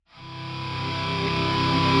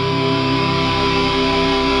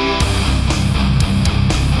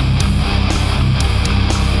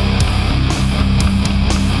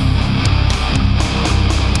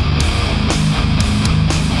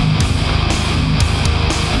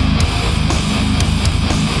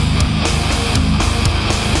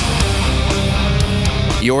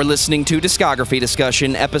You're listening to Discography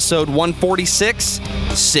Discussion, episode 146,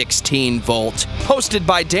 16 Volt, hosted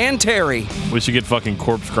by Dan Terry. We should get fucking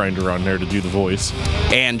Corpse Grinder on there to do the voice.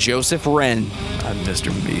 And Joseph Wren. I'm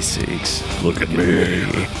Mr. B6. Look at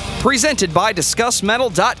me. Presented by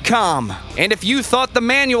DiscussMetal.com. And if you thought the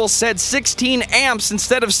manual said 16 amps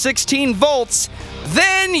instead of 16 volts,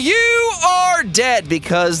 then you are dead,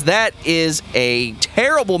 because that is a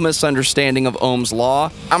terrible misunderstanding of Ohm's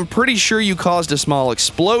law. I'm pretty sure you caused a small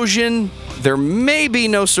explosion. There may be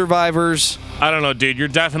no survivors. I don't know, dude. You're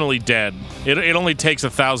definitely dead. It only takes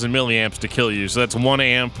 1,000 milliamps to kill you, so that's 1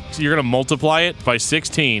 amp. So you're going to multiply it by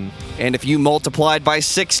 16. And if you multiplied by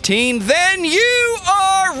 16, then you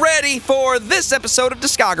are ready for this episode of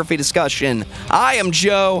Discography Discussion. I am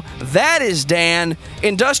Joe. That is Dan.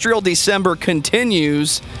 Industrial December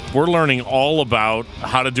continues. We're learning all about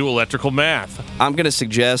how to do electrical math. I'm going to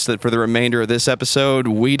suggest that for the remainder of this episode,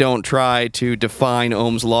 we don't try to define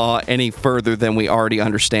Ohm's law any further than we already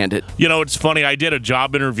understand it. You know, it's funny. I did a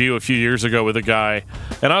job interview a few years ago with a guy,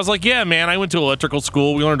 and I was like, yeah, man, I went to electrical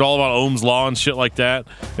school. We learned all about Ohm's law and shit like that.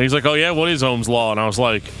 And he's like, oh, yeah, what is Ohm's law? And I was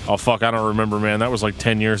like, oh, fuck, I don't remember, man. That was like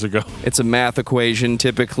 10 years ago. It's a math equation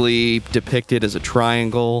typically depicted as a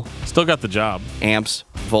triangle. Still got the job. Amps,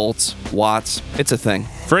 volts, watts. It's a thing.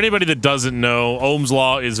 For anybody that doesn't know, Ohm's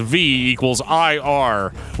law is V equals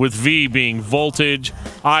IR, with V being voltage,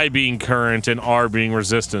 I being current, and R being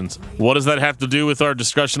resistance. What does that have to do with our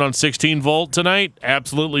discussion on 16 volt tonight?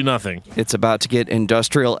 Absolutely nothing. It's about to get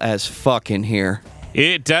industrial as fuck in here.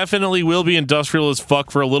 It definitely will be industrial as fuck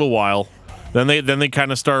for a little while. Then they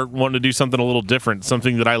kind of start wanting to do something a little different,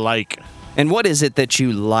 something that I like. And what is it that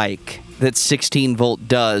you like that 16 volt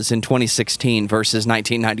does in 2016 versus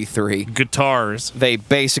 1993? Guitars. They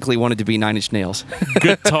basically wanted to be Nine Inch Nails.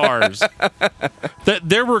 Guitars.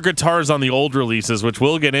 There were guitars on the old releases, which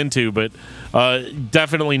we'll get into, but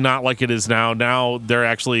definitely not like it is now. Now they're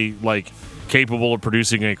actually like capable of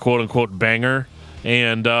producing a quote-unquote banger,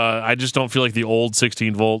 and I just don't feel like the old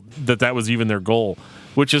 16 volt, that was even their goal,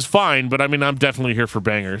 which is fine, but I mean, I'm definitely here for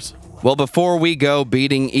bangers. Well, before we go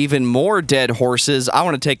beating even more dead horses, I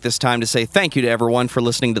want to take this time to say thank you to everyone for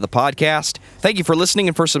listening to the podcast. Thank you for listening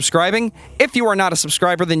and for subscribing. If you are not a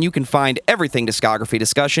subscriber, then you can find everything Discography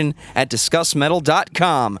Discussion at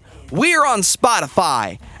DiscussMetal.com. We're on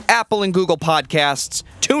Spotify, Apple and Google Podcasts,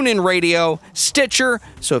 TuneIn Radio, Stitcher,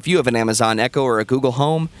 so if you have an Amazon Echo or a Google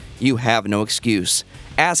Home, you have no excuse.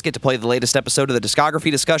 Ask it to play the latest episode of the Discography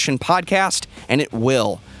Discussion podcast, and it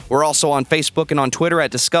will. We're also on Facebook and on Twitter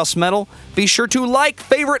at Discuss Metal. Be sure to like,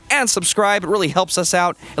 favorite, and subscribe. It really helps us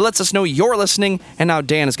out. It lets us know you're listening. And now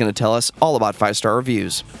Dan is going to tell us all about 5-star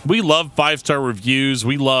reviews. We love 5-star reviews.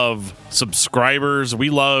 We love subscribers. We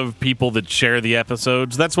love people that share the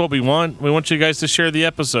episodes. That's what we want. We want you guys to share the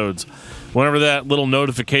episodes. Whenever that little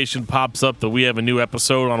notification pops up that we have a new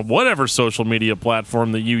episode on whatever social media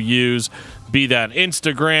platform that you use, be that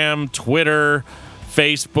Instagram, Twitter,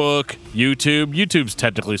 Facebook, YouTube. YouTube's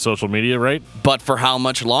technically social media, right? But for how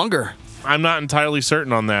much longer? I'm not entirely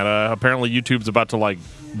certain on that. Apparently YouTube's about to like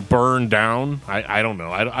burn down. I don't know.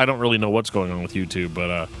 I don't really know what's going on with YouTube,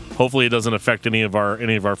 but hopefully it doesn't affect any of our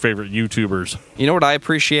favorite YouTubers. You know what I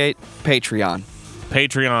appreciate? Patreon.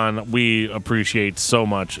 Patreon, we appreciate so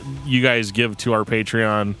much. You guys give to our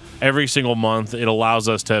Patreon every single month. It allows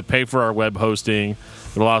us to pay for our web hosting.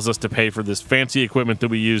 It allows us to pay for this fancy equipment that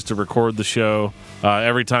we use to record the show.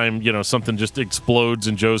 Every time, something just explodes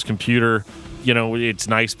in Joe's computer, it's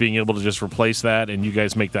nice being able to just replace that, and you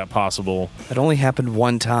guys make that possible. It only happened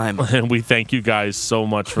one time. And we thank you guys so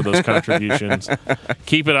much for those contributions.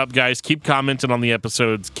 Keep it up, guys. Keep commenting on the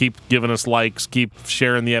episodes. Keep giving us likes. Keep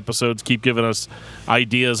sharing the episodes. Keep giving us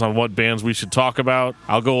ideas on what bands we should talk about.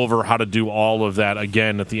 I'll go over how to do all of that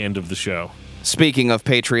again at the end of the show. Speaking of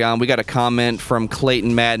Patreon, we got a comment from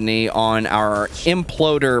Clayton Madney on our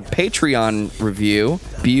Imploder Patreon review.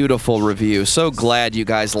 Beautiful review. So glad you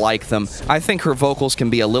guys like them. I think her vocals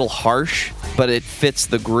can be a little harsh, but it fits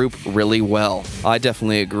the group really well. I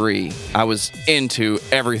definitely agree. I was into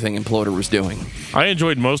everything Imploder was doing. I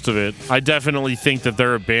enjoyed most of it. I definitely think that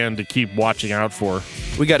they're a band to keep watching out for.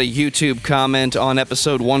 We got a YouTube comment on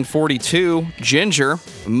episode 142. Ginger,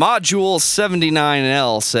 Module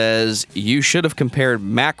 79L says, you should have compared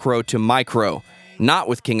Macro to Micro. Not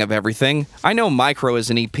with King of Everything. I know Micro is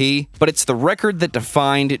an EP, but it's the record that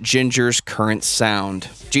defined Ginger's current sound.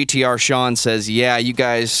 GTR Sean says, yeah, you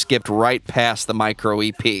guys skipped right past the Micro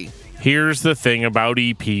EP. Here's the thing about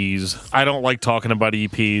EPs. I don't like talking about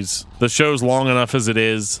EPs. The show's long enough as it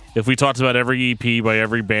is. If we talked about every EP by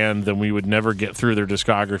every band, then we would never get through their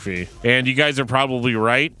discography. And you guys are probably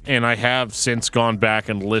right, and I have since gone back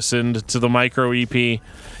and listened to the Micro EP,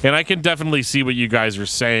 and I can definitely see what you guys are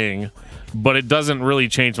saying, but it doesn't really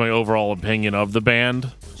change my overall opinion of the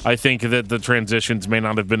band. I think that the transitions may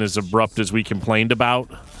not have been as abrupt as we complained about,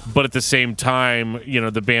 but at the same time,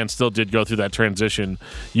 the band still did go through that transition.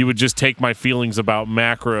 You would just take my feelings about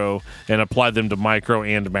Macro and apply them to Micro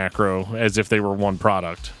and Macro as if they were one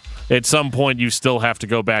product. At some point, you still have to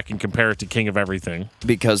go back and compare it to King of Everything.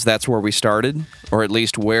 Because that's where we started, or at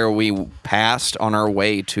least where we passed on our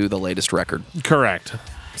way to the latest record. Correct.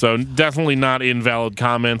 So definitely not invalid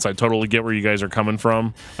comments. I totally get where you guys are coming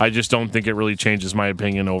from. I just don't think it really changes my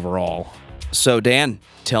opinion overall. So, Dan,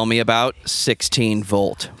 tell me about 16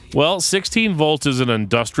 Volt. Well, 16 Volt is an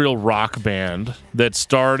industrial rock band that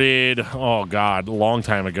started, a long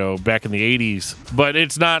time ago, back in the 80s. But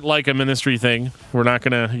it's not like a Ministry thing. We're not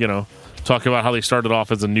going to, talk about how they started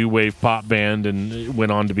off as a new wave pop band and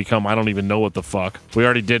went on to become, I don't even know what the fuck. We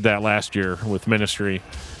already did that last year with Ministry.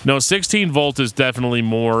 No, 16 Volt is definitely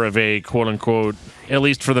more of a quote-unquote, at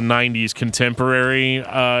least for the 90s, contemporary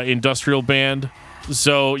industrial band.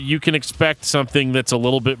 So you can expect something that's a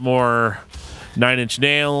little bit more Nine Inch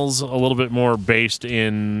Nails, a little bit more based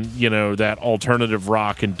in, that alternative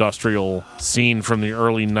rock industrial scene from the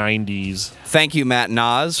early 90s. Thank you, Matt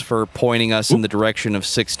Nas, for pointing us in the direction of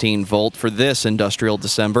 16 Volt for this Industrial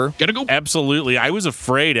December. Gotta go. Absolutely. I was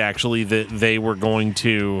afraid, actually, that they were going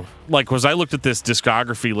to... because I looked at this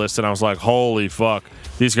discography list and I was like, holy fuck,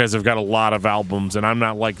 these guys have got a lot of albums, and I'm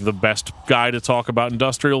not, the best guy to talk about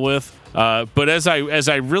industrial with. But as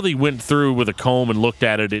I really went through with a comb and looked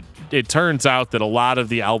at it, it turns out that a lot of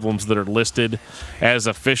the albums that are listed as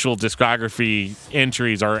official discography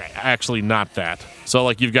entries are actually not that. So,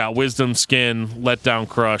 you've got Wisdom Skin, Let Down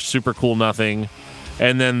Crush, Super Cool Nothing,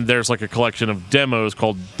 and then there's, a collection of demos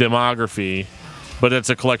called Demography, but it's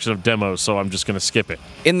a collection of demos, so I'm just going to skip it.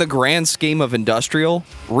 In the grand scheme of industrial,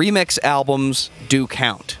 remix albums do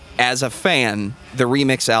count. As a fan, the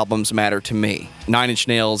remix albums matter to me. Nine Inch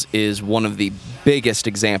Nails is one of the biggest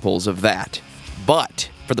examples of that. But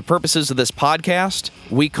for the purposes of this podcast,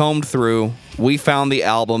 we combed through, we found the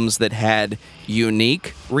albums that had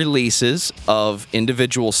unique releases of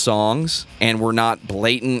individual songs and were not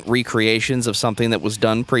blatant recreations of something that was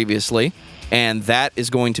done previously. And that is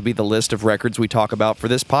going to be the list of records we talk about for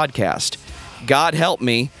this podcast. God help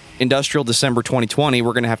me, Industrial December 2020,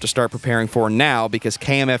 we're going to have to start preparing for now because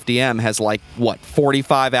KMFDM has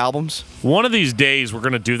 45 albums? One of these days, we're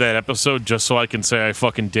going to do that episode just so I can say I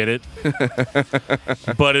fucking did it.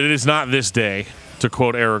 But it is not this day, to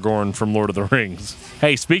quote Aragorn from Lord of the Rings.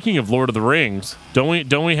 Hey, speaking of Lord of the Rings,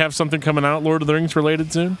 don't we have something coming out Lord of the Rings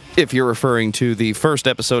related soon? If you're referring to the first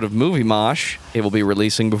episode of Movie Mosh, it will be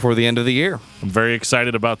releasing before the end of the year. I'm very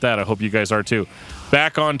excited about that. I hope you guys are too.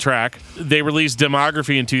 Back on track. They released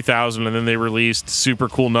Demography in 2000, and then they released Super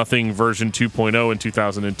Cool Nothing version 2.0 in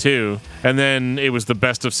 2002. And then it was the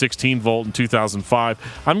Best of 16 Volt in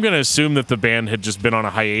 2005. I'm going to assume that the band had just been on a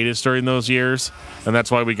hiatus during those years, and that's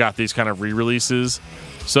why we got these kind of re-releases.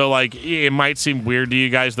 So, it might seem weird to you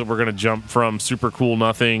guys that we're going to jump from Super Cool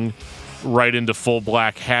Nothing right into Full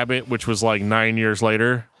Black Habit, which was 9 years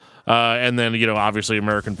later. And then, obviously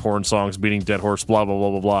American Porn Songs, Beating Dead Horse, blah, blah,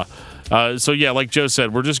 blah, blah, blah. So, yeah, like Joe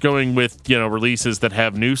said, we're just going with, releases that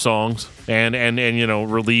have new songs and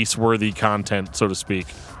release-worthy content, so to speak.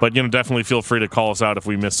 But, definitely feel free to call us out if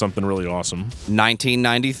we missed something really awesome.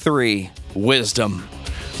 1993, Wisdom.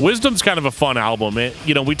 Wisdom's kind of a fun album.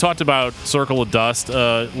 We talked about Circle of Dust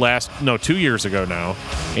 2 years ago now.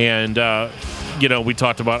 And, we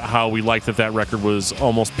talked about how we liked that record was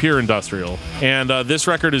almost pure industrial. And this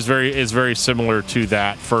record is very similar to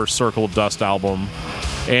that first Circle of Dust album.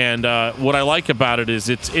 And what I like about it is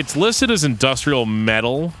it's listed as industrial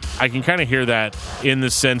metal. I can kind of hear that in the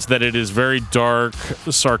sense that it is very dark,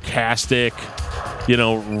 sarcastic,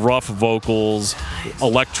 rough vocals,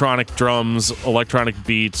 electronic drums, electronic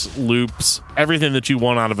beats, loops, everything that you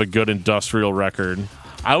want out of a good industrial record.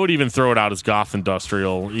 I would even throw it out as goth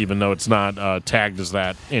industrial, even though it's not tagged as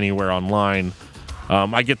that anywhere online.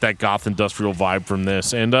 I get that goth industrial vibe from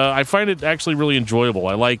this, and I find it actually really enjoyable.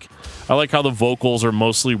 I like how the vocals are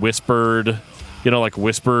mostly whispered,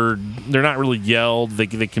 whispered. They're not really yelled. They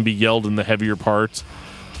can be yelled in the heavier parts.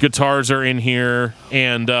 Guitars are in here,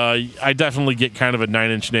 and I definitely get kind of a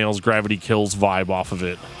Nine Inch Nails Gravity Kills vibe off of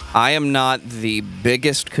it. I am not the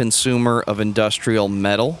biggest consumer of industrial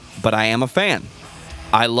metal, but I am a fan.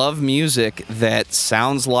 I love music that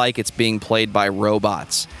sounds like it's being played by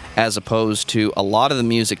robots. as opposed to a lot of the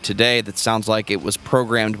music today that sounds like it was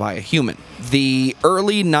programmed by a human. The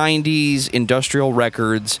early 90s industrial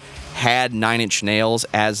records had Nine Inch Nails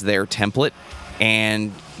as their template,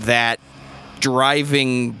 and that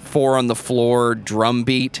driving four on the floor drum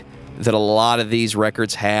beat that a lot of these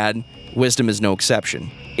records had, Wisdom is no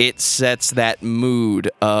exception. It sets that mood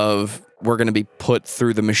of we're going to be put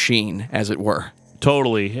through the machine, as it were.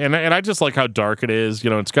 Totally. And I just like how dark it is. You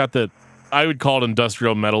know, it's got I would call it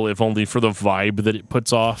industrial metal, if only for the vibe that it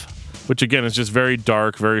puts off. Which, again, is just very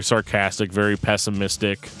dark, very sarcastic, very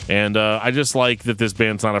pessimistic. And I just like that this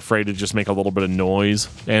band's not afraid to just make a little bit of noise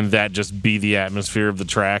and that just be the atmosphere of the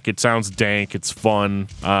track. It sounds dank. It's fun.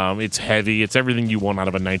 It's heavy. It's everything you want out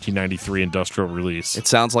of a 1993 industrial release. It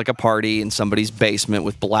sounds like a party in somebody's basement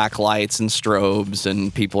with black lights and strobes,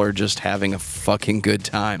 and people are just having a fucking good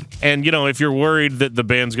time. And, you know, if you're worried that the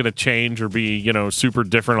band's going to change or be, you know, super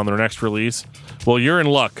different on their next release, well, you're in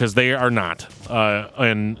luck, because they are not.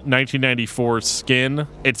 In 1994's Skin,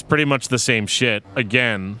 it's pretty much the same shit,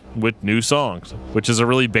 again, with new songs, which is a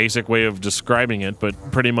really basic way of describing it, but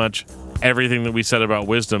pretty much everything that we said about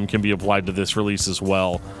Wisdom can be applied to this release as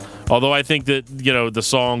well. Although I think that, you know, the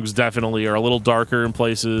songs definitely are a little darker in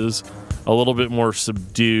places, a little bit more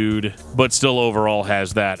subdued, but still overall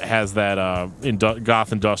has that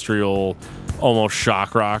goth industrial, almost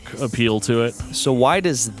shock rock appeal to it. So why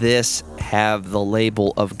does this have the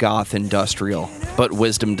label of goth industrial, but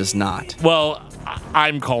Wisdom does not? Well,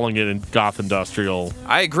 I'm calling it goth industrial.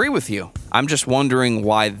 I agree with you. I'm just wondering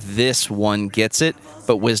why this one gets it,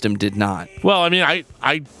 but Wisdom did not. Well, I mean,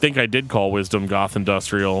 I think I did call Wisdom goth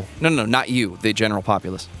industrial. No, not you, the general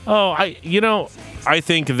populace. Oh, I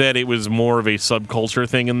think that it was more of a subculture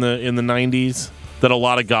thing in the 90s. That a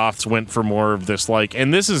lot of goths went for more of this, like,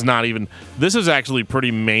 and this is actually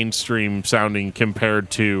pretty mainstream sounding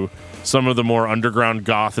compared to some of the more underground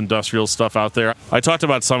goth industrial stuff out there. I talked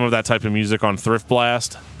about some of that type of music on Thrift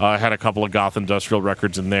Blast. I had a couple of goth industrial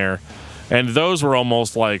records in there, and those were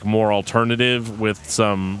almost like more alternative with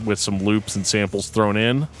some loops and samples thrown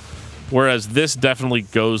in, whereas this definitely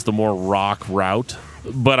goes the more rock route.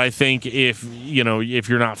 But I think if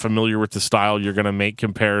you're not familiar with the style, you're going to make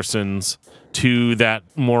comparisons to that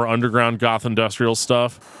more underground goth industrial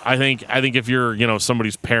stuff. I think if you're, you know,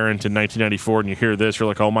 somebody's parent in 1994 and you hear this, you're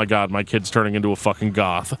like, oh my God, my kid's turning into a fucking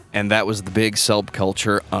goth. And that was the big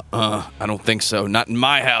subculture. I don't think so. Not in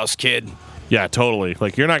my house, kid. Yeah, totally.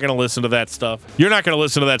 Like, you're not going to listen to that stuff. You're not going to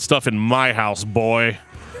listen to that stuff in my house, boy.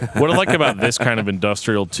 What I like about this kind of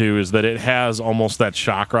industrial, too, is that it has almost that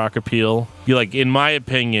shock rock appeal. In my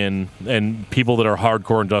opinion, and people that are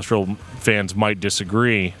hardcore industrial fans might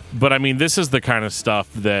disagree, but I mean, this is the kind of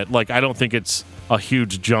stuff that, like, I don't think it's a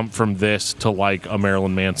huge jump from this to, like, a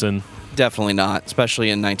Marilyn Manson. Definitely not, especially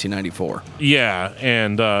in 1994. Yeah,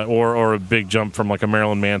 and or a big jump from, like, a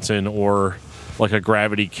Marilyn Manson or, like, a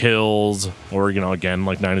Gravity Kills or, you know, again,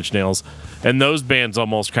 like Nine Inch Nails. And those bands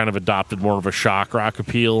almost kind of adopted more of a shock rock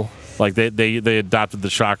appeal. Like, they adopted the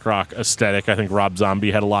shock rock aesthetic. I think Rob Zombie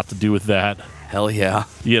had a lot to do with that. Hell yeah.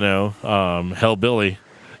 You know, Hellbilly.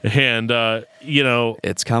 And, you know...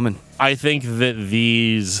 It's coming. I think that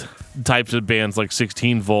these types of bands like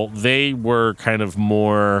 16 Volt, they were kind of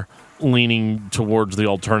more leaning towards the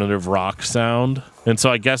alternative rock sound. And so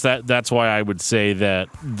I guess that's why I would say that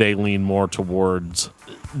they lean more towards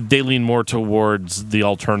the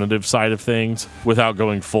alternative side of things without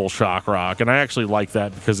going full shock rock. And I actually like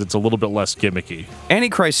that because it's a little bit less gimmicky.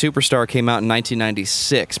 Antichrist Superstar came out in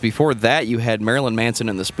 1996. Before that, you had Marilyn Manson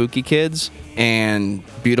and the Spooky Kids and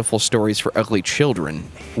Beautiful Stories for Ugly Children,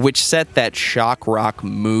 which set that shock rock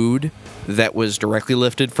mood that was directly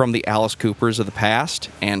lifted from the Alice Coopers of the past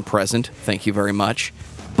and present. Thank you very much.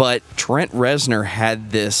 But Trent Reznor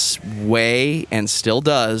had this way, and still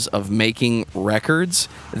does, of making records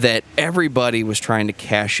that everybody was trying to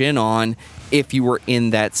cash in on if you were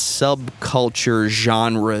in that subculture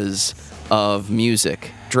genres of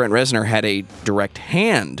music. Trent Reznor had a direct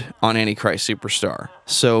hand on Antichrist Superstar.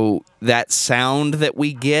 So that sound that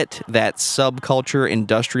we get, that subculture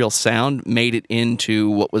industrial sound, made it into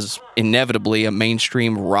what was inevitably a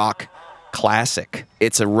mainstream rock classic.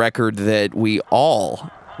 It's a record that we all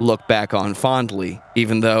look back on fondly,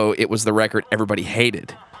 even though it was the record everybody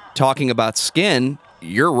hated. Talking about Skin,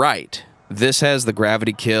 you're right. This has the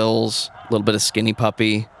Gravity Kills, a little bit of Skinny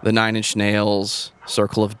Puppy, the Nine Inch Nails,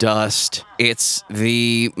 Circle of Dust. It's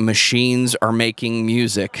the machines are making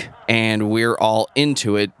music, and we're all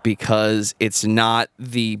into it because it's not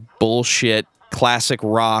the bullshit classic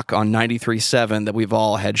rock on 93.7 that we've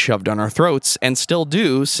all had shoved down our throats and still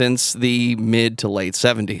do since the mid to late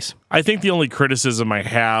 70s. I think the only criticism I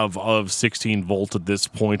have of 16 Volt at this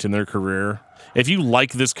point in their career, if you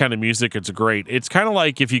like this kind of music, it's great. It's kind of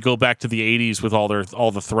like if you go back to the 80s with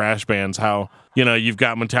all the thrash bands, how, you've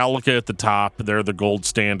got Metallica at the top, they're the gold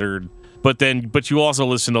standard. But you also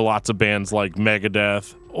listen to lots of bands like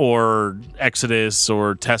Megadeth or Exodus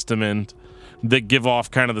or Testament that give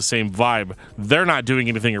off kind of the same vibe. They're not doing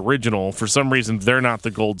anything original. For some reason, they're not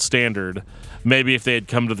the gold standard. Maybe if they had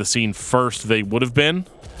come to the scene first, they would have been.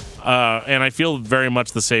 And I feel very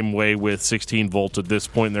much the same way with 16 Volt at this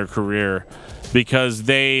point in their career, because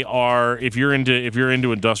they are, if you're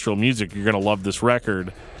into industrial music, you're going to love this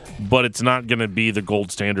record. But it's not going to be the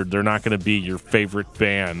gold standard. They're not going to be your favorite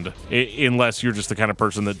band unless you're just the kind of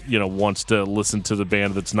person that, wants to listen to the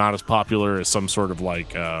band that's not as popular as some sort of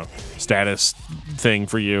like status thing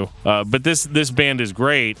for you. But this band is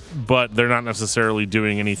great, but they're not necessarily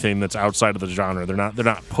doing anything that's outside of the genre. They're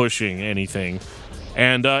not pushing anything.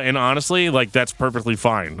 And honestly, like, that's perfectly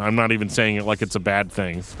fine. I'm not even saying it like it's a bad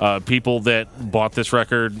thing. People that bought this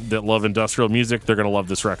record that love industrial music, they're going to love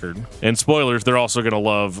this record. And spoilers, they're also going to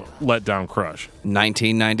love Let Down Crush.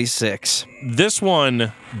 1996. This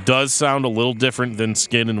one does sound a little different than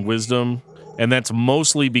Skin and Wisdom, and that's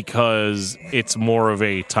mostly because it's more of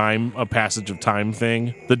a passage of time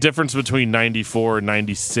thing. The difference between 94 and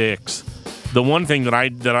 96, the one thing that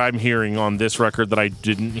I'm hearing on this record that I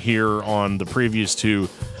didn't hear on the previous two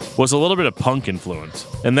was a little bit of punk influence.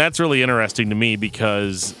 And that's really interesting to me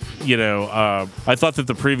because, I thought that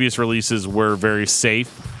the previous releases were very safe,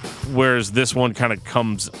 whereas this one kind of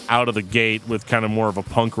comes out of the gate with kind of more of a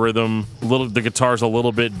punk rhythm. The guitar's a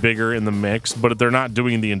little bit bigger in the mix, but they're not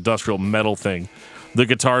doing the industrial metal thing. The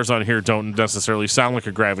guitars on here don't necessarily sound like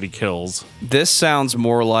a Gravity Kills. This sounds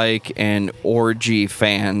more like an Orgy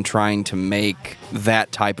fan trying to make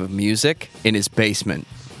that type of music in his basement.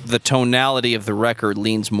 The tonality of the record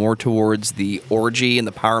leans more towards the Orgy and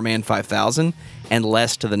the Powerman 5000 and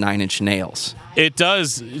less to the Nine Inch Nails. It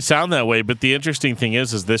does sound that way, but the interesting thing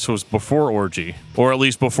is this was before Orgy, or at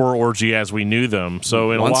least before Orgy as we knew them.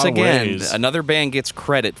 So in Once a lot again, of ways, another band gets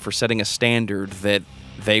credit for setting a standard that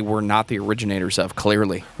they were not the originators of,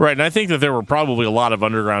 clearly. Right, and I think that there were probably a lot of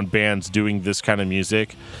underground bands doing this kind of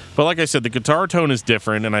music. But like I said, the guitar tone is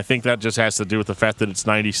different, and I think that just has to do with the fact that it's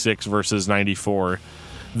 96 versus 94.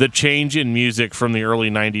 The change in music from the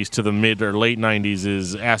early 90s to the mid or late 90s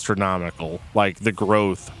is astronomical, like the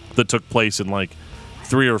growth that took place in like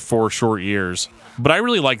 3 or 4 short years. But I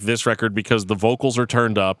really like this record because the vocals are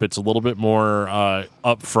turned up. It's a little bit more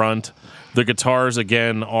up front. The guitars,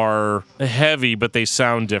 again, are heavy, but they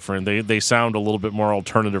sound different. They sound a little bit more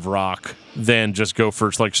alternative rock than just go for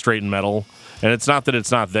like straight metal. And it's not that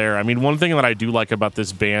it's not there. I mean, one thing that I do like about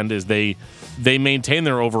this band is they maintain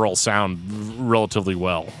their overall sound relatively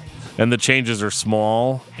well. And the changes are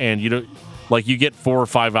small, and you get 4 or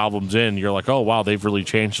 5 albums in, you're like, oh, wow, they've really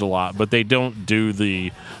changed a lot. But they don't do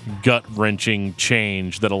the gut-wrenching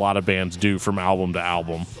change that a lot of bands do from album to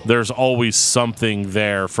album. There's always something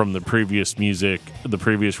there from the previous music, the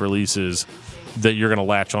previous releases, that you're going to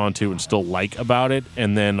latch onto and still like about it.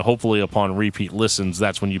 And then hopefully upon repeat listens,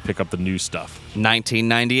 that's when you pick up the new stuff.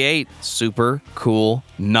 1998, Super Cool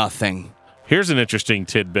Nothing. Here's an interesting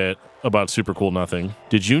tidbit about Super Cool Nothing.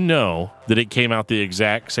 Did you know that it came out the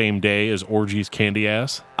exact same day as Orgy's Candy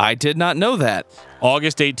Ass? I did not know that.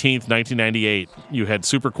 August 18th, 1998. You had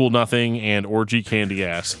Super Cool Nothing and Orgy Candy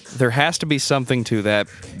Ass. There has to be something to that.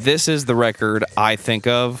 This is the record I think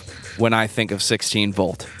of when I think of 16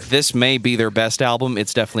 Volt. This may be their best album.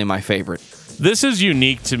 It's definitely my favorite. This is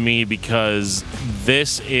unique to me because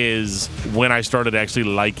this is when I started actually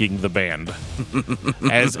liking the band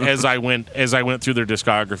as I went through their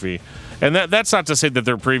discography. And that's not to say that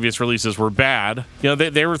their previous releases were bad.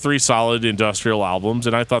 They were 3 solid industrial albums,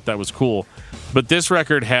 and I thought that was cool. But this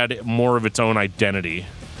record had more of its own identity.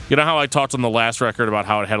 You know how I talked on the last record about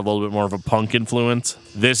how it had a little bit more of a punk influence?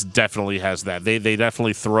 This definitely has that. They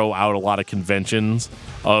definitely throw out a lot of conventions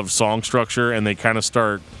of song structure, and they kind of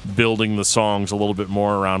start building the songs a little bit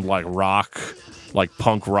more around like rock, like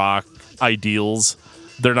punk rock ideals.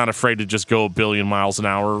 They're not afraid to just go a billion miles an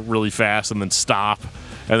hour really fast and then stop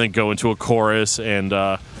and then go into a chorus, and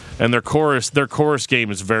their chorus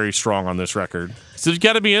game is very strong on this record. So it's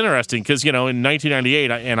got to be interesting because, in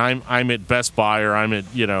 1998, and I'm at Best Buy, or I'm at,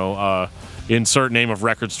 insert name of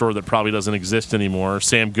record store that probably doesn't exist anymore,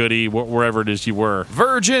 Sam Goody, wherever it is you were.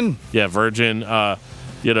 Virgin. Yeah, Virgin,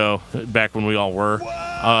 back when we all were.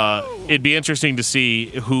 It'd be interesting to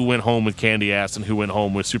see who went home with Candy Ass and who went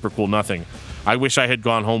home with Super Cool Nothing. I wish I had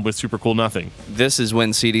gone home with Super Cool Nothing. This is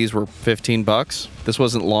when CDs were $15. This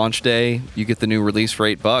wasn't launch day. You get the new release for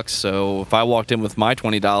 $8. So if I walked in with my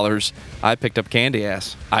 $20, I picked up Candy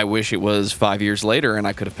Ass. I wish it was 5 years later and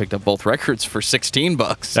I could have picked up both records for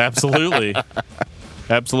 $16. Absolutely.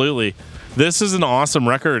 Absolutely. This is an awesome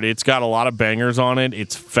record. It's got a lot of bangers on it.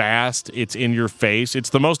 It's fast. It's in your face. It's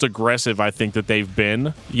the most aggressive, I think, that they've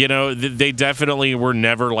been. You know, they definitely were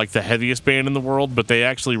never like the heaviest band in the world, but they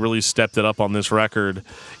actually really stepped it up on this record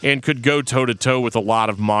and could go toe-to-toe with a lot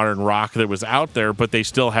of modern rock that was out there, but they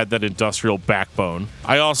still had that industrial backbone.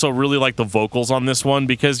 I also really like the vocals on this one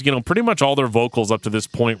because, you know, pretty much all their vocals up to this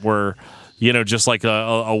point were, you know, just like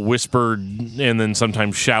a whispered and then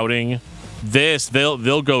sometimes shouting. This,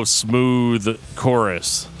 they'll go smooth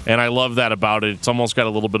chorus, and I love that about it. It's almost got a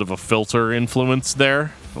little bit of a Filter influence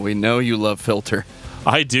there. We know you love Filter.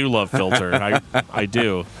 I do love Filter. I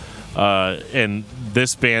do. And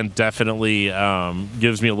this band definitely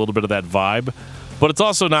gives me a little bit of that vibe. But it's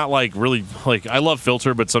also not like really, like, I love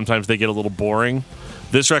Filter, but sometimes they get a little boring.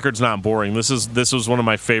 This record's not boring. This was one of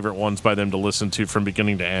my favorite ones by them to listen to from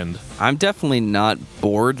beginning to end. I'm definitely not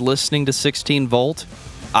bored listening to 16 Volt.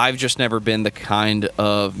 I've just never been the kind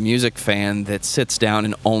of music fan that sits down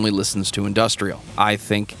and only listens to industrial. I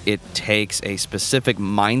think it takes a specific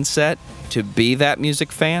mindset to be that music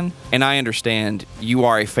fan, and I understand you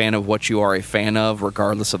are a fan of what you are a fan of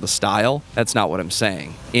regardless of the style. That's not what I'm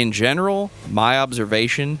saying. In general, my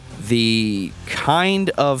observation, the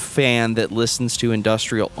kind of fan that listens to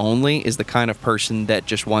industrial only is the kind of person that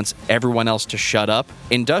just wants everyone else to shut up.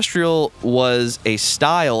 Industrial was a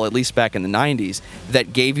style, at least back in the 90s,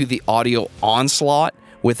 that gave you the audio onslaught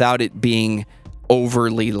without it being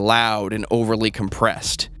overly loud and overly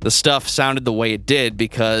compressed. The stuff sounded the way it did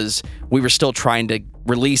because we were still trying to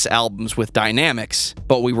release albums with dynamics,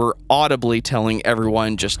 but we were audibly telling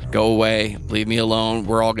everyone, just go away, leave me alone,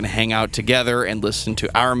 we're all going to hang out together and listen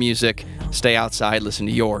to our music, stay outside, listen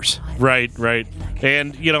to yours. Right.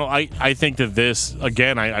 And, you know, I think that this,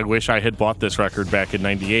 again, I wish I had bought this record back in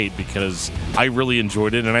 98 because I really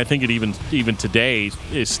enjoyed it, and I think it even today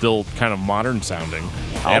is still kind of modern sounding.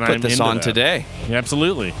 I'll put this on today. Yeah,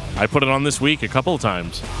 absolutely. I put it on this week a couple of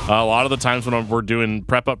times. A lot of the times when we're doing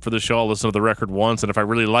prep up for the show, I'll listen to the record once, and if I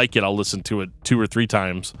really like it, I'll listen to it 2 or 3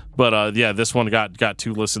 times. But yeah, this one got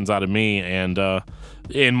 2 listens out of me, and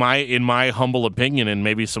in my humble opinion, and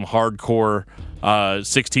maybe some hardcore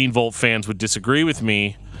 16 Volt fans would disagree with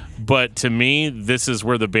me, but to me, this is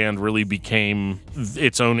where the band really became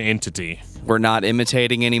its own entity. We're not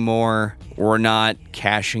imitating anymore. We're not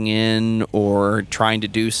cashing in or trying to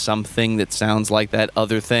do something that sounds like that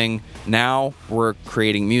other thing. Now we're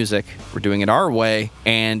creating music. We're doing it our way,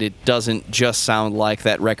 and it doesn't just sound like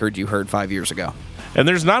that record you heard 5 years ago. And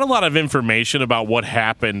there's not a lot of information about what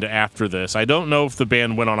happened after this. I don't know if the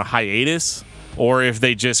band went on a hiatus or if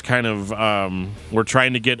they just kind of were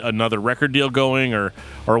trying to get another record deal going or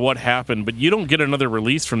what happened. But you don't get another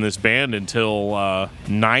release from this band until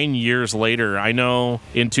 9 years later. I know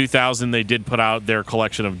in 2000 they did put out their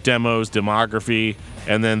collection of demos, demography,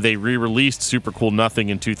 and then they re-released Super Cool Nothing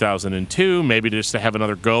in 2002, maybe just to have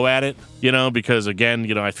another go at it, you know, because again,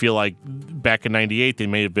 you know, I feel like back in 98 they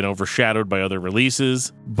may have been overshadowed by other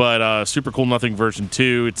releases. But Super Cool Nothing version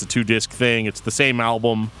 2, it's a 2-disc thing. It's the same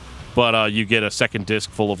album, but you get a second disc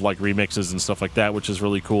full of like remixes and stuff like that, which is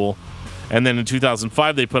really cool. And then in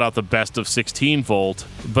 2005, they put out the best of 16 Volt.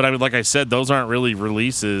 But I mean, like I said, those aren't really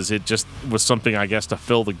releases. It just was something, I guess, to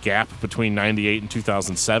fill the gap between 98 and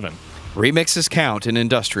 2007. Remixes count in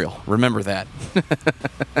industrial. Remember that.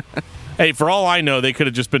 Hey, for all I know, they could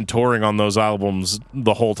have just been touring on those albums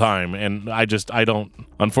the whole time. And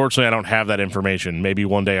unfortunately, I don't have that information. Maybe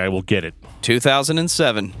one day I will get it.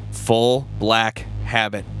 2007, Full Black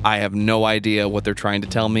Habit. I have no idea what they're trying to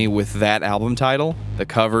tell me with that album title. The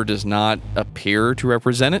cover does not appear to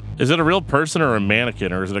represent it. Is it a real person or a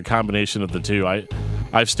mannequin, or is it a combination of the two?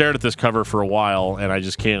 I've stared at this cover for a while, and I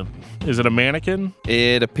just can't. Is it a mannequin?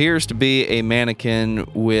 It appears to be a mannequin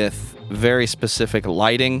with very specific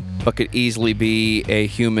lighting, but could easily be a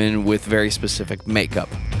human with very specific makeup.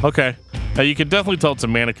 Okay. Now, you can definitely tell it's a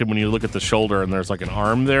mannequin when you look at the shoulder and there's like an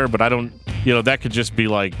arm there, but I don't, that could just be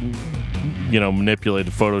like,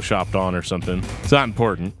 manipulated, photoshopped on or something. It's not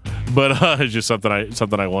important, but it's just something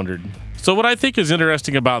I wondered. So what I think is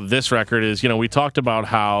interesting about this record is, we talked about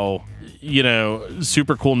how,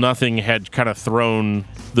 Super Cool Nothing had kind of thrown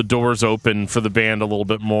the doors open for the band a little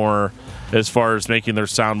bit more as far as making their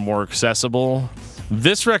sound more accessible.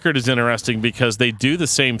 This record is interesting because they do the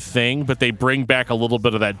same thing, but they bring back a little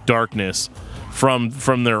bit of that darkness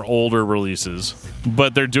from their older releases.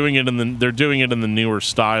 But they're doing it in the newer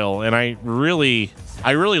style, and I really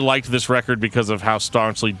liked this record because of how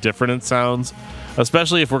staunchly different it sounds,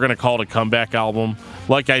 especially if we're going to call it a comeback album.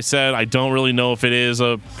 Like I said, I don't really know if it is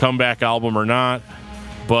a comeback album or not,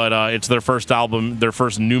 but it's their first album, their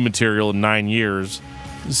first new material in 9 years.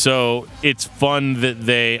 So it's fun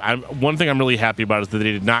that one thing I'm really happy about is that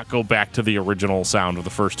they did not go back to the original sound of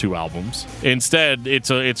the first two albums. Instead,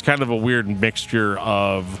 it's kind of a weird mixture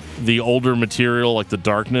of the older material, like the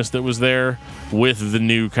darkness that was there, with the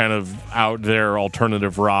new kind of out there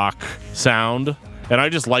alternative rock sound. And I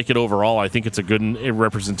just like it overall. I think it's a good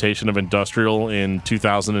representation of industrial in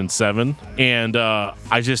 2007. And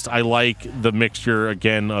I like the mixture,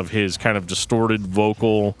 again, of his kind of distorted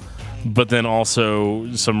vocal, but then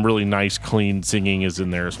also some really nice, clean singing is in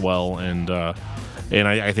there as well. And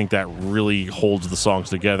I think that really holds the songs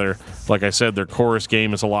together. Like I said, their chorus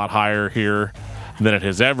game is a lot higher here than it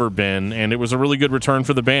has ever been, and it was a really good return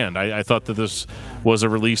for the band. I thought that this was a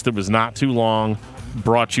release that was not too long,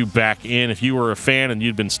 brought you back in. If you were a fan and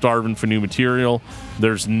you'd been starving for new material,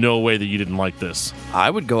 there's no way that you didn't like this.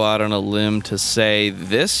 I would go out on a limb to say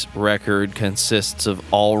this record consists of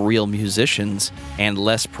all real musicians and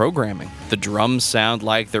less programming. The drums sound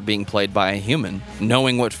like they're being played by a human.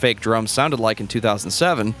 Knowing what fake drums sounded like in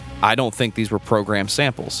 2007, I don't think these were programmed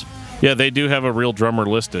samples. Yeah, they do have a real drummer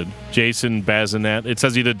listed, Jason Bazinet. It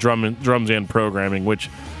says he did drums and programming, which,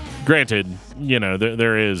 granted,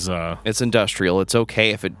 there is. It's industrial. It's okay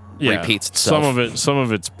if it repeats itself. Some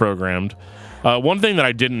of it's programmed. One thing that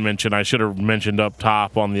I didn't mention, I should have mentioned up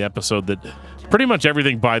top on the episode, that pretty much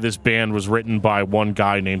everything by this band was written by one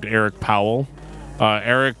guy named Eric Powell.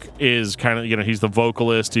 Eric is kind of, he's the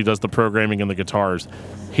vocalist. He does the programming and the guitars.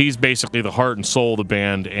 He's basically the heart and soul of the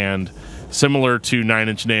band, and similar to Nine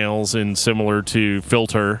Inch Nails and similar to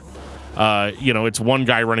Filter, it's one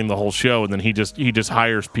guy running the whole show, and then he just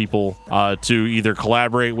hires people to either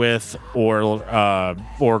collaborate with or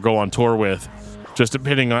go on tour with, just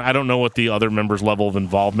depending on. I don't know what the other members' level of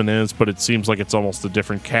involvement is, but it seems like it's almost a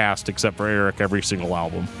different cast except for Eric every single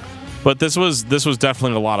album. But this was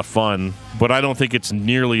definitely a lot of fun, but I don't think it's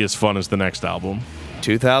nearly as fun as the next album.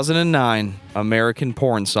 2009, American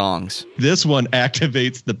Porn Songs. This one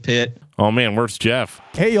activates the pit. Oh man, where's Jeff?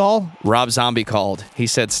 Hey, y'all. Rob Zombie called. He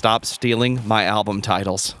said, "Stop stealing my album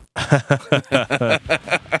titles."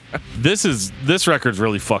 This record's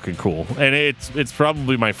really fucking cool, and it's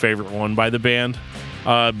probably my favorite one by the band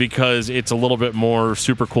because it's a little bit more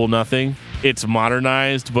Super Cool Nothing. It's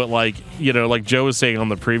modernized, but like Joe was saying on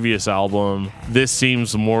the previous album, this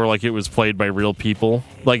seems more like it was played by real people.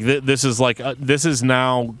 Like this is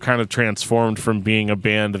now kind of transformed from being a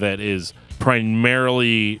band that is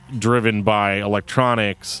primarily driven by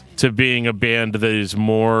electronics to being a band that is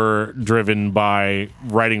more driven by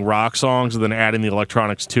writing rock songs and then adding the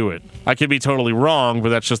electronics to it. I could be totally wrong, but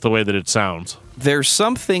that's just the way that it sounds. There's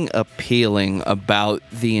something appealing about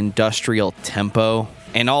the industrial tempo,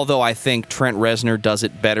 and although I think Trent Reznor does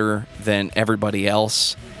it better than everybody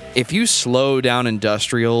else, if you slow down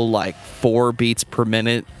industrial like 4 beats per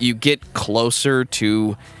minute, you get closer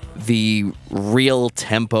to the real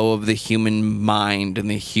tempo of the human mind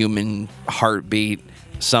and the human heartbeat.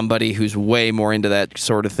 Somebody who's way more into that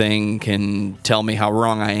sort of thing can tell me how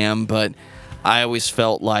wrong I am, but I always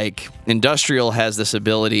felt like industrial has this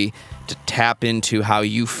ability to tap into how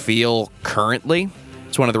you feel currently.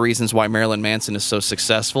 It's one of the reasons why Marilyn Manson is so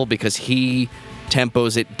successful, because he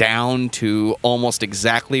tempos it down to almost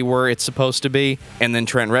exactly where it's supposed to be. And then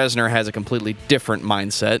Trent Reznor has a completely different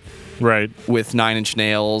mindset. Right. With Nine Inch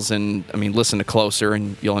Nails, and listen to Closer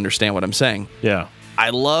and you'll understand what I'm saying. Yeah. I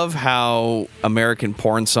love how American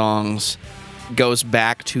Porn Songs goes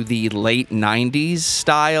back to the late 90s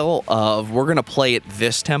style of we're going to play at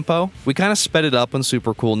this tempo. We kind of sped it up on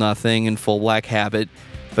Super Cool Nothing and Full Black Habit,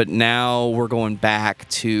 but now we're going back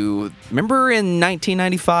to, remember in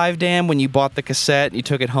 1995, Dan, when you bought the cassette and you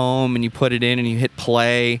took it home and you put it in and you hit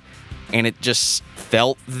play and it just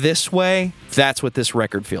felt this way? That's what this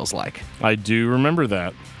record feels like. I do remember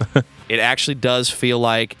that. It actually does feel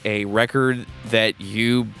like a record that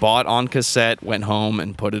you bought on cassette, went home,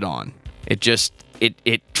 and put it on. It just,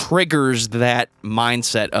 it triggers that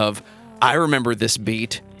mindset of, I remember this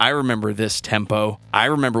beat, I remember this tempo, I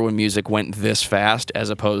remember when music went this fast, as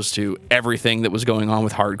opposed to everything that was going on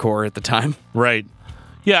with hardcore at the time. Right.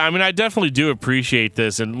 Yeah, I definitely do appreciate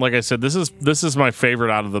this, and like I said, this is my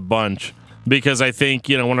favorite out of the bunch, because I think,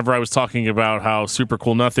 whenever I was talking about how Super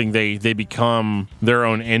Cool Nothing, they become their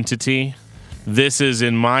own entity. This is,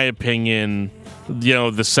 in my opinion,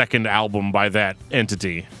 the second album by that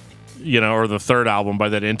entity, or the third album by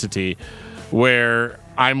that entity, where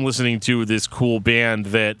I'm listening to this cool band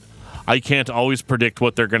that I can't always predict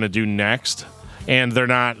what they're going to do next, and they're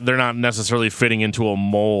not necessarily fitting into a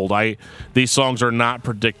mold. These songs are not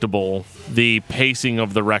predictable. The pacing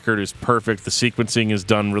of the record is perfect. The sequencing is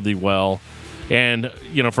done really well. And,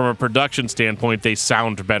 from a production standpoint, they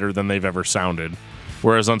sound better than they've ever sounded.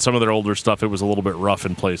 Whereas on some of their older stuff, it was a little bit rough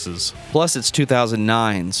in places. Plus, it's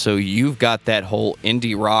 2009, so you've got that whole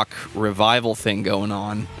indie rock revival thing going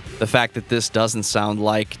on. The fact that this doesn't sound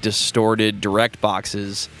like distorted direct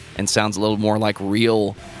boxes and sounds a little more like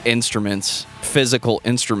real instruments, physical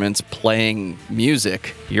instruments playing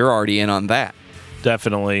music, you're already in on that.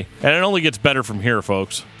 Definitely. And it only gets better from here,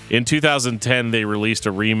 folks. In 2010, they released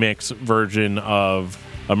a remix version of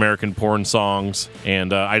American Porn Songs,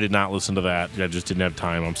 and I did not listen to that. I just didn't have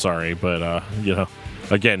time. I'm sorry. But,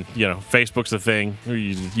 again, Facebook's a thing.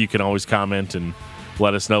 You can always comment and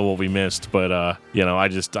let us know what we missed. But, I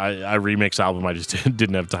remix album I just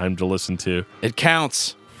didn't have time to listen to. It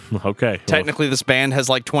counts. Okay. Technically, this band has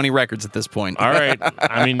like 20 records at this point. All right.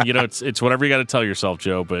 I mean, it's whatever you got to tell yourself,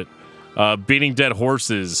 Joe, but Beating Dead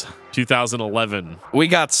Horses, 2011. We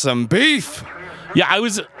got some beef. Yeah, I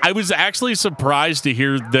was actually surprised to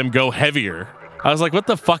hear them go heavier. I was like, what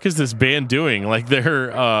the fuck is this band doing? Like,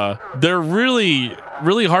 they're really,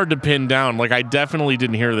 really hard to pin down. Like, I definitely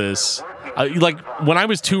didn't hear this. Like, when I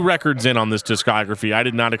was 2 records in on this discography, I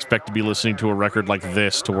did not expect to be listening to a record like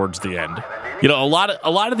this towards the end. A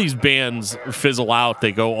lot of these bands fizzle out.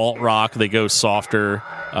 They go alt rock. They go softer.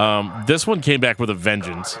 This one came back with a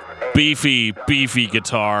vengeance. Beefy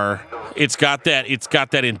guitar. It's got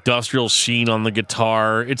that industrial sheen on the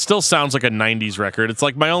guitar. It still sounds like a 90s record. It's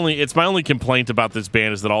like my only complaint about this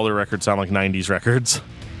band is that all their records sound like 90s records.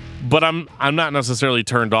 But I'm not necessarily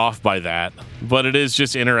turned off by that. But it is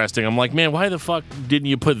just interesting. I'm like, man, why the fuck didn't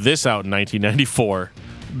you put this out in 1994?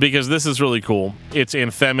 Because this is really cool. It's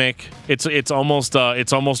anthemic. It's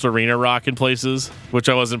almost arena rock in places, which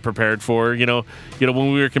I wasn't prepared for.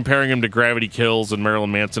 When we were comparing him to Gravity Kills and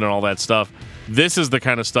Marilyn Manson and all that stuff, this is the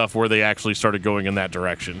kind of stuff where they actually started going in that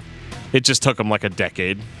direction. It just took them like a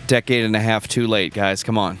decade and a half too late, guys.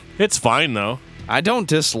 Come on. It's fine though. I don't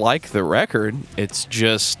dislike the record. It's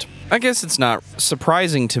just, I guess it's not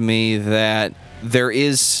surprising to me that there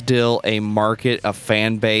is still a market, a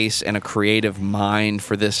fan base, and a creative mind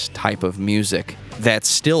for this type of music that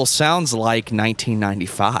still sounds like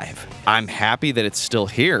 1995. I'm happy that it's still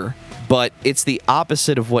here, but it's the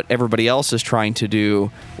opposite of what everybody else is trying to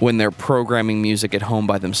do when they're programming music at home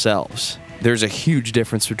by themselves. There's a huge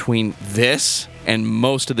difference between this and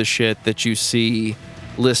most of the shit that you see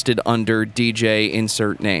listed under DJ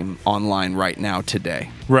insert name online right now today.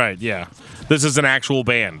 Right, yeah. This is an actual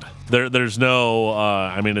band. There's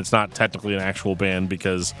no, it's not technically an actual band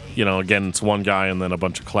because, again, it's one guy and then a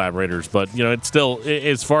bunch of collaborators. But, it's still,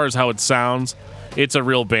 as far as how it sounds, it's a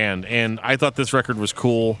real band. And I thought this record was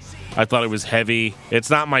cool. I thought it was heavy. It's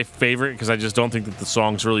not my favorite because I just don't think that the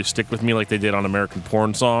songs really stick with me like they did on American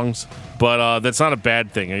Porn Songs. But that's not a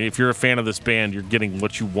bad thing. If you're a fan of this band, you're getting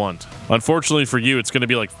what you want. Unfortunately for you, it's going to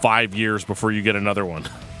be like 5 years before you get another one.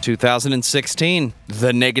 2016,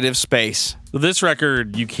 The Negative Space. This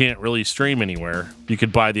record you can't really stream anywhere. You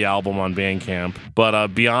could buy the album on Bandcamp. But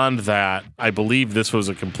beyond that, I believe this was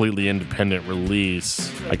a completely independent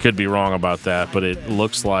release. I could be wrong about that, but it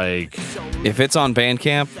looks like... If it's on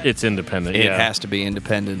Bandcamp, it's independent. It has to be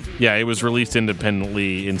independent. Yeah, it was released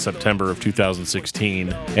independently in September of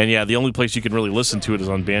 2016. And yeah, the only place you can really listen to it is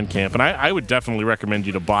on Bandcamp. And I would definitely recommend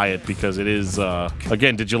you to buy it because it is...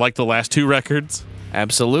 again, did you like the last 2 records?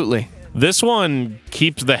 Absolutely. This one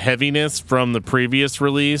keeps the heaviness from the previous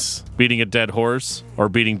release, Beating a Dead Horse, or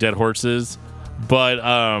Beating Dead Horses, but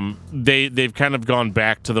they've kind of gone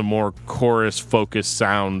back to the more chorus-focused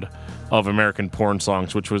sound of American Porn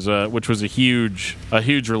Songs, which was a huge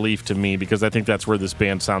relief to me because I think that's where this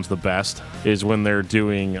band sounds the best is when they're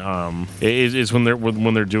doing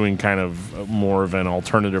when they're doing kind of more of an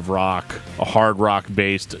alternative rock, a hard rock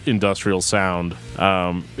based industrial sound.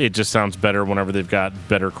 It just sounds better whenever they've got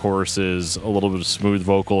better choruses, a little bit of smooth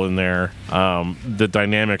vocal in there. The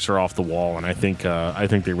dynamics are off the wall, and I think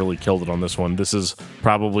they really killed it on this one. This is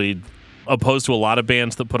probably, opposed to a lot of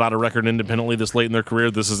bands that put out a record independently this late in their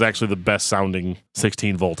career, this is actually the best sounding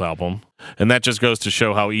 16-volt album. And that just goes to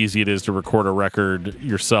show how easy it is to record a record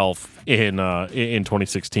yourself in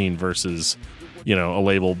 2016 versus, a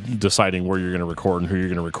label deciding where you're going to record and who you're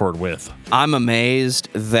going to record with. I'm amazed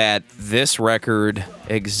that this record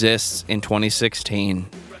exists in 2016.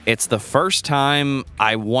 It's the first time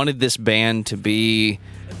I wanted this band to be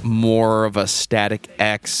more of a Static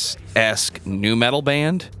X-esque nu metal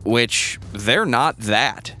band, which they're not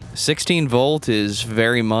that. 16 Volt is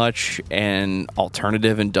very much an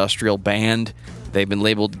alternative industrial band. They've been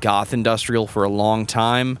labeled goth industrial for a long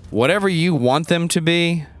time. Whatever you want them to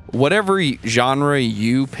be, whatever genre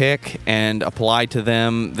you pick and apply to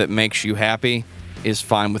them that makes you happy is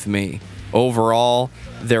fine with me. Overall,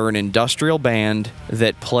 they're an industrial band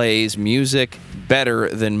that plays music better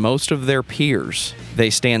than most of their peers. They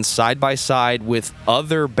stand side by side with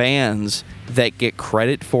other bands that get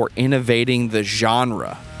credit for innovating the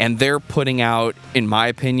genre. And they're putting out, in my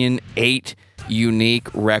opinion, 8 unique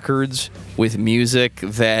records with music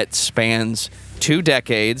that spans 2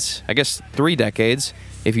 decades, I guess 3 decades,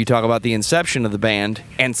 if you talk about the inception of the band,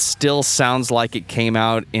 and still sounds like it came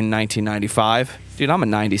out in 1995. Dude, I'm a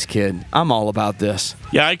 90s kid. I'm all about this.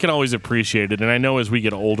 Yeah, I can always appreciate it. And I know as we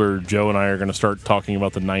get older, Joe and I are going to start talking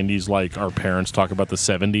about the 90s like our parents talk about the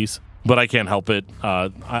 70s. But I can't help it.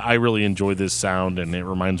 I really enjoy this sound, and it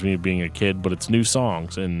reminds me of being a kid, but it's new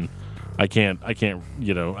songs, and I can't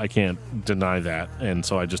deny that. And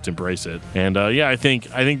so I just embrace it. And yeah, I think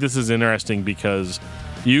this is interesting because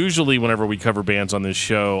usually whenever we cover bands on this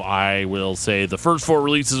show, I will say the first 4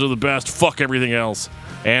 releases are the best, fuck everything else.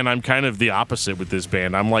 And I'm kind of the opposite with this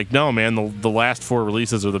band. I'm like, no, man, the last 4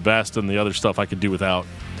 releases are the best, and the other stuff I could do without.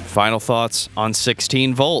 Final thoughts on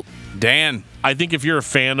 16 Volt. Dan. I think if you're a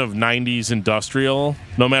fan of 90s industrial,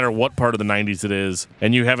 no matter what part of the 90s it is,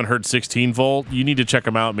 and you haven't heard 16 Volt, you need to check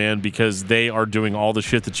them out, man, because they are doing all the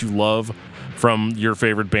shit that you love from your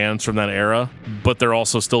favorite bands from that era, but they're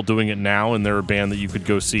also still doing it now, and they're a band that you could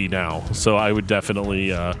go see now. So I would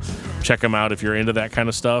definitely check them out if you're into that kind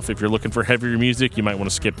of stuff. If you're looking for heavier music, you might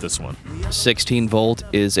want to skip this one. 16 Volt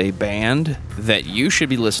is a band that you should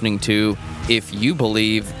be listening to if you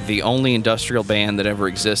believe the only industrial band that ever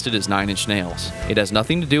existed is Nine Inch Nails. It has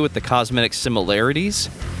nothing to do with the cosmetic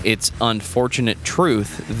similarities. It's unfortunate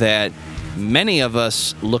truth that many of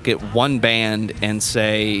us look at one band and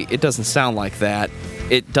say, it doesn't sound like that.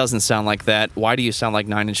 It doesn't sound like that. Why do you sound like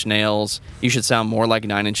Nine Inch Nails? You should sound more like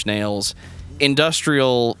Nine Inch Nails.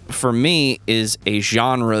 Industrial, for me, is a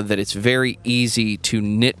genre that it's very easy to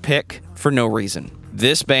nitpick for no reason.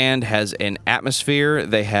 This band has an atmosphere,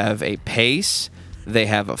 they have a pace, they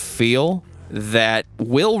have a feel that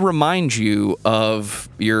will remind you of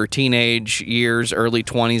your teenage years, early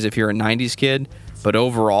 20s if you're a 90s kid, but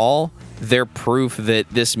overall, they're proof that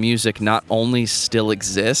this music not only still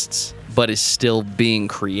exists, but is still being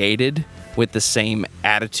created with the same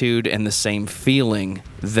attitude and the same feeling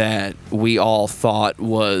that we all thought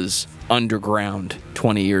was underground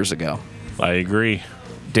 20 years ago. I agree.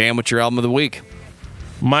 Dan, what's your album of the week?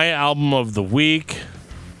 My album of the week?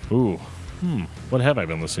 What have I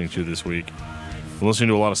been listening to this week? I'm listening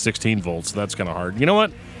to a lot of 16 Volts, so that's kind of hard. You know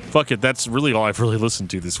what? Fuck it, that's really all I've really listened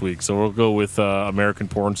to this week. So we'll go with American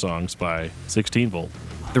Porn Songs by 16 Volt.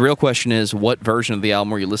 The real question is, what version of the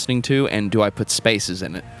album were you listening to, and do I put spaces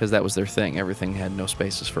in it? Because that was their thing. Everything had no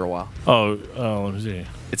spaces for a while. Oh, let me see.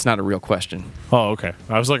 It's not a real question. Oh, okay.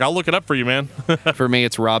 I was like, I'll look it up for you, man. For me,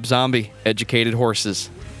 it's Rob Zombie, Educated Horses.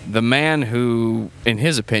 The man who, in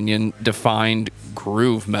his opinion, defined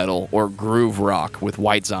groove metal or groove rock with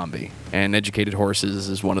White Zombie. And Educated Horses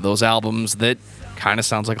is one of those albums that kind of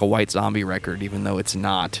sounds like a White Zombie record, even though it's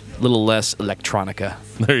not. A little less electronica.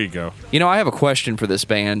 There you go. You know, I have a question for this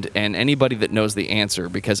band, and anybody that knows the answer,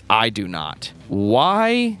 because I do not.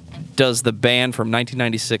 Why does the band from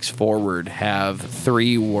 1996 forward have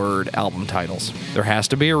 3-word album titles? There has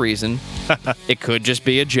to be a reason. It could just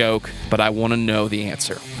be a joke, but I want to know the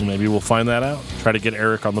answer. Maybe we'll find that out. Try to get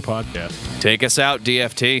Eric on the podcast. Take us out,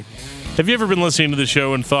 DFT. Have you ever been listening to the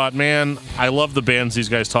show and thought, man, I love the bands these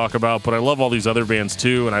guys talk about, but I love all these other bands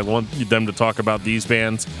too, and I want them to talk about these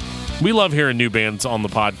bands? We love hearing new bands on the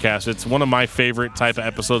podcast. It's one of my favorite type of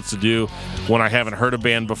episodes to do when I haven't heard a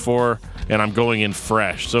band before and I'm going in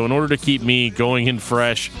fresh. So in order to keep me going in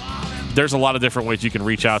fresh, there's a lot of different ways you can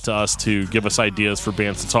reach out to us to give us ideas for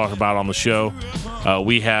bands to talk about on the show.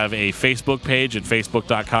 We have a Facebook page at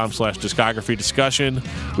facebook.com/discography discussion.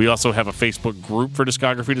 We also have a Facebook group for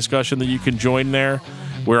discography discussion that you can join there.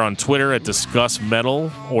 We're on Twitter at Discuss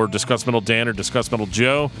Metal or Discuss Metal Dan or Discuss Metal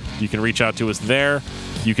Joe. You can reach out to us there.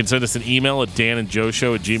 You can send us an email at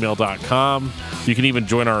danandjoeshow@gmail.com. You can even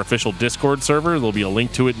join our official Discord server. There'll be a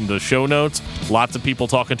link to it in the show notes. Lots of people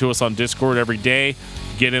talking to us on Discord every day.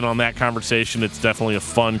 Get in on that conversation. It's definitely a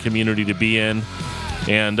fun community to be in.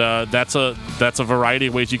 And that's a variety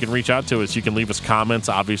of ways you can reach out to us. You can leave us comments,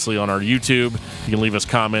 obviously, on our YouTube. You can leave us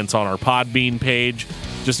comments on our Podbean page.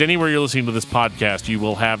 just anywhere you're listening to this podcast, you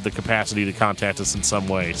will have the capacity to contact us in some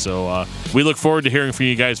way. So we look forward to hearing from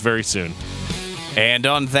you guys very soon. And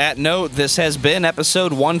on that note, this has been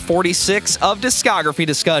episode 146 of Discography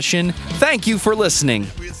Discussion. Thank you for listening.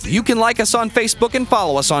 You can like us on Facebook and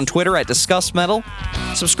follow us on Twitter at Discuss Metal.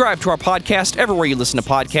 Subscribe to our podcast everywhere you listen to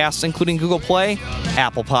podcasts, including Google Play,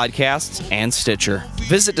 Apple Podcasts, and Stitcher.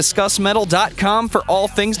 Visit DiscussMetal.com for all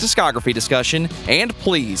things discography discussion, and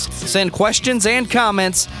please send questions and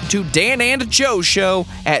comments to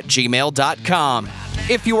danandjoeshow@gmail.com.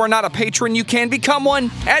 If you are not a patron, you can become one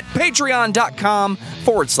at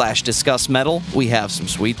patreon.com/Discuss Metal. We have some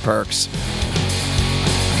sweet perks.